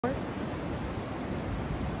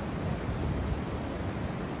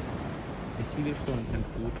A severe storm and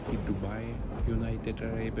flood hit Dubai, United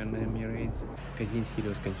Arab Emirates, causing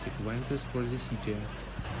serious consequences for the city.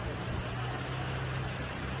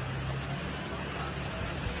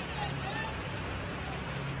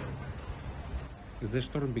 The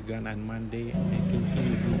storm began on Monday and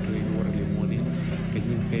continued into early morning,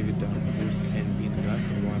 causing heavy downpours and wind gusts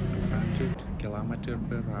of up to 100 km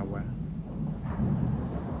per hour.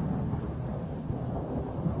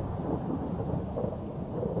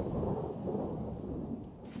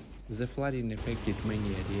 The flooding affected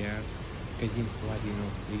many areas, causing flooding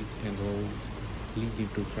of streets and roads, leading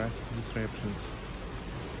to traffic disruptions.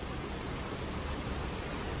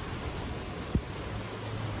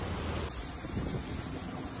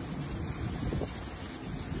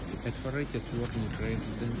 Authorities warning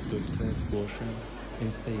residents to exercise caution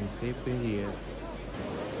and stay in safe areas.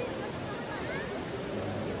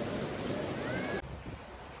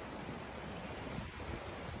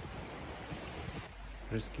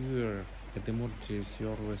 Rescuers and emergency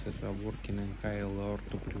services are working on high alert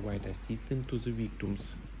to provide assistance to the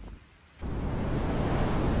victims.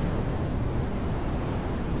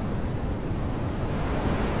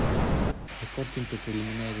 According to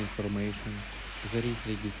preliminary information, there is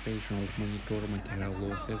registration of monitored material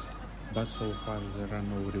losses, but so far there are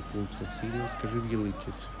no reports of serious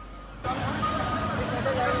casualties.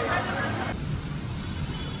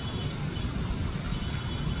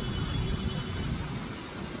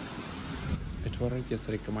 Authorities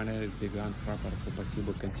recommended began prepare for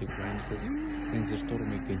possible consequences, and the storm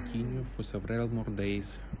may continue for several more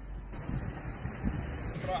days.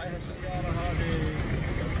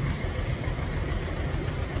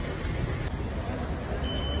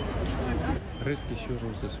 Rescue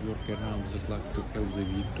services work around the clock to help the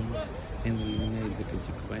victims and eliminate the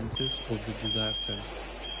consequences of the disaster.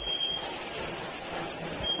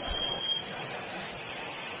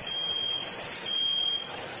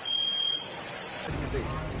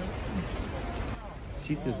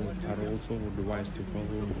 Citizens are also advised to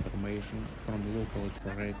follow information from local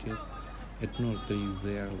authorities and not risk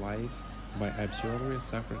their lives by observing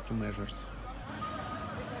safety measures.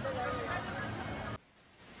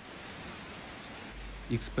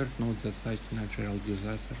 Experts note that such natural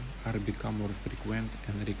disasters are becoming more frequent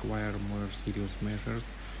and require more serious measures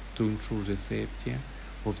to ensure the safety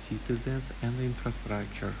of citizens and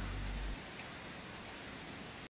infrastructure.